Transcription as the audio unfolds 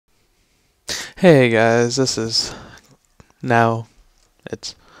Hey guys, this is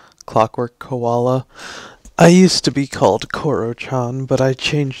it's Clockwork Koala. I used to be called Koro-chan, but I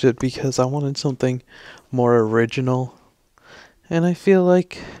changed it because I wanted something more original. And I feel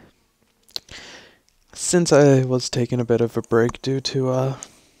like since I was taking a bit of a break due to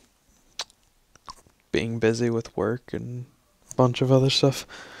being busy with work and a bunch of other stuff,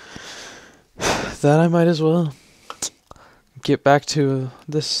 that I might as well get back to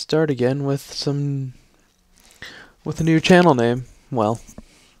the start again with a new channel name. Well,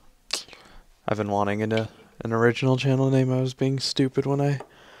 I've been wanting an original channel name. I was being stupid when I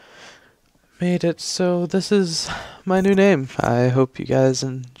made it, so this is my new name. I hope you guys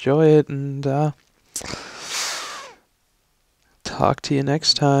enjoy it, and talk to you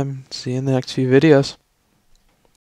next time. See you in the next few videos.